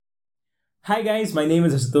Hi guys, my name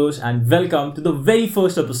is Ashutosh and welcome to the very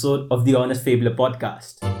first episode of the Honest Fabler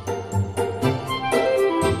Podcast.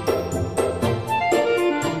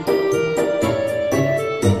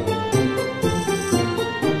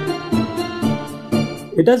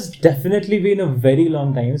 It has definitely been a very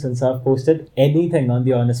long time since I've posted anything on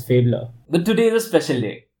the Honest Fabler. But today is a special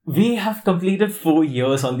day. We have completed 4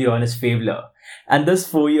 years on the Honest Fabler. And this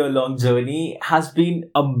 4 year long journey has been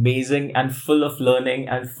amazing and full of learning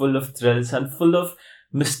and full of thrills and full of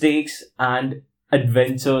mistakes and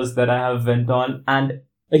adventures that I have went on. And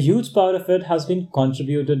a huge part of it has been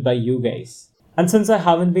contributed by you guys. And since I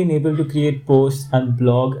haven't been able to create posts and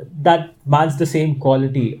blog that match the same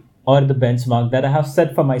quality or the benchmark that I have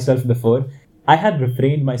set for myself before, I had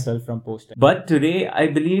refrained myself from posting. But today, I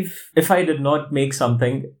believe if I did not make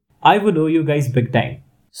something, I would owe you guys big time.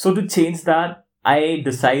 So to change that, I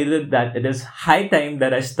decided that it is high time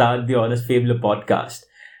that I start the Honest Fabler podcast.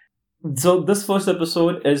 So this first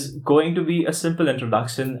episode is going to be a simple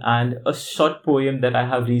introduction and a short poem that I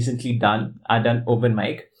have recently done at an open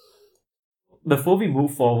mic. Before we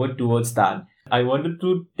move forward towards that, I wanted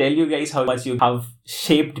to tell you guys how much you have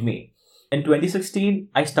shaped me. In 2016,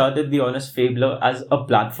 I started the Honest Fabler as a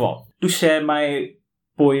platform to share my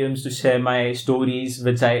poems, to share my stories,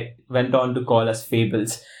 which I went on to call as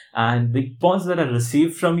fables. And the response that I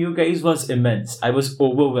received from you guys was immense. I was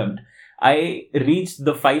overwhelmed. I reached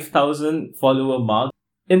the 5,000 follower mark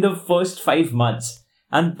in the first 5 months.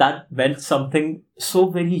 And that meant something so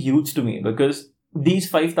very huge to me because these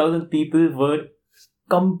 5,000 people were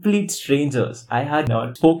complete strangers. I had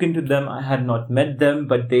not spoken to them. I had not met them,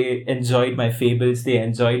 but they enjoyed my fables. They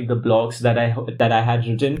enjoyed the blogs that I had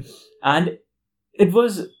written. And it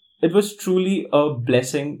was truly a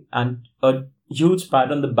blessing and a huge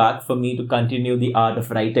pat on the back for me to continue the art of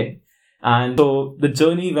writing. And so the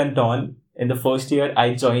journey went on. In the first year,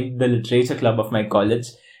 I joined the literature club of my college.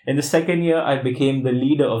 In the second year, I became the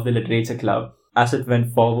leader of the literature club. As it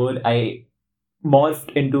went forward, I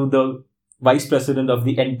morphed into the vice president of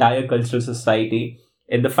the entire cultural society.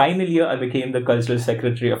 In the final year, I became the cultural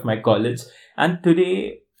secretary of my college. And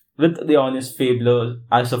today, with the Honest Fabler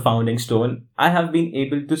as a founding stone, I have been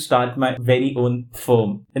able to start my very own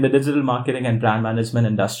firm in the digital marketing and brand management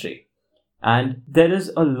industry. And there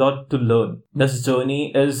is a lot to learn. This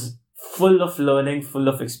journey is full of learning, full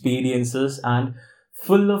of experiences, and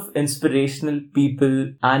full of inspirational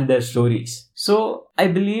people and their stories. So I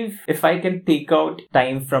believe if I can take out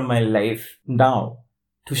time from my life now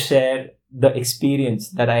to share the experience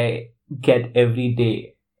that I get every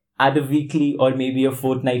day at a weekly or maybe a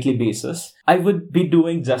fortnightly basis, I would be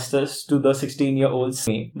doing justice to the 16-year-old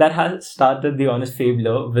me that has started the Honest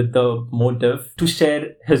Fabler with the motive to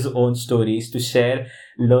share his own stories, to share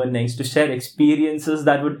learnings, to share experiences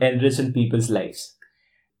that would enrich in people's lives.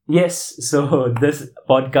 Yes, so this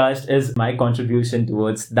podcast is my contribution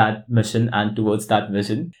towards that mission and towards that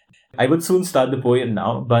vision. I would soon start the poem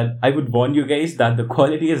now, but I would warn you guys that the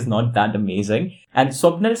quality is not that amazing. And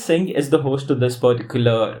Swapnil Singh is the host to this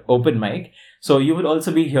particular open mic, so you would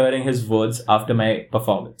also be hearing his words after my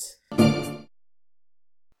performance.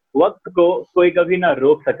 वक्त को कोई कभी ना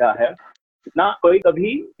रोक सका है, ना कोई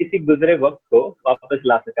कभी किसी गुजरे वक्त को वापस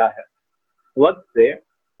ला सका है। वक्त से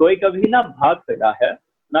कोई कभी ना भाग सका है,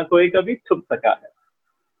 ना कोई कभी छुप सका है।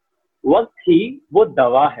 वक्त ही वो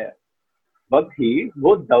दवा है, वक्त ही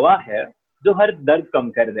वो दवा है जो हर दर्द कम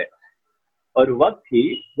कर दे, और वक्त ही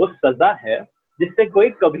वो सजा है जिससे कोई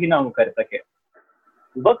कभी ना मुकर सके।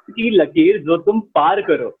 वक्त की लकीर जो तुम पार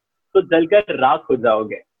करो तो जलकर राख हो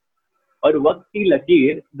जाओगे, और वक्त की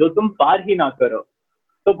लकीर जो तुम पार ही ना करो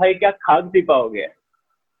तो भाई क्या खाक पी पाओगे।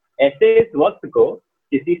 ऐसे इस वक्त को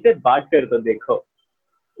किसी से बांट कर तो देखो,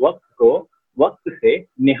 वक्त को वक्त से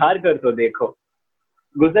निहार कर तो देखो।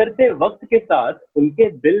 गुजरते वक्त के साथ उनके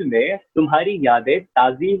दिल में तुम्हारी यादें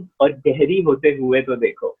ताजी और गहरी होते हुए तो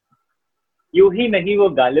देखो। यूं ही नहीं वो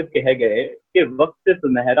गालिब कह गए कि वक्त से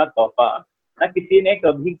सुनहरा तोहफा ना किसी ने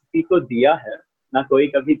कभी किसी को दिया है, ना कोई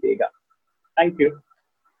कभी देगा। Thank you.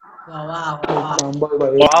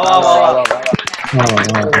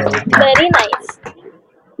 Very nice.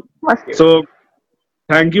 So,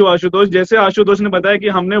 thank you Ashutosh. जैसे आशुतोष ने बताया कि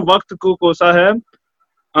हमने वक्त को कोसा है,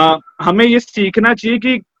 हमें ये सीखना चाहिए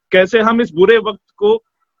कि कैसे हम इस बुरे वक्त को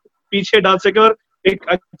पीछे डाल सके और एक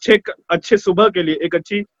अच्छे सुबह के लिए, एक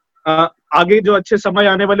अच्छी आगे जो अच्छे समय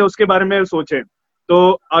आने वाले उसके बारे में सोचें।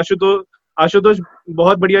 तो आशुतोष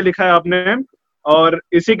बहुत बढ़िया लिखा है आपने। और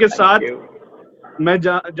इसी के साथ मैं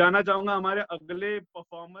जाना चाहूंगा हमारे अगले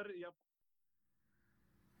परफॉर्मर या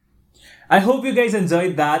I hope you guys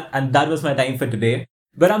enjoyed that, and that was my time for today.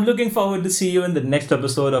 But I'm looking forward to see you in the next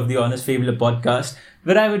episode of the Honest Fabler Podcast,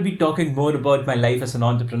 where I would be talking more about my life as an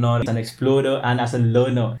entrepreneur, as an explorer, and as a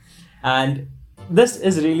learner. And this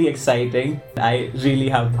is really exciting. I really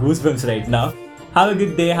have goosebumps right now. Have a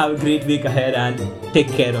good day, have a great week ahead, and take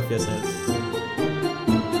care of yourself.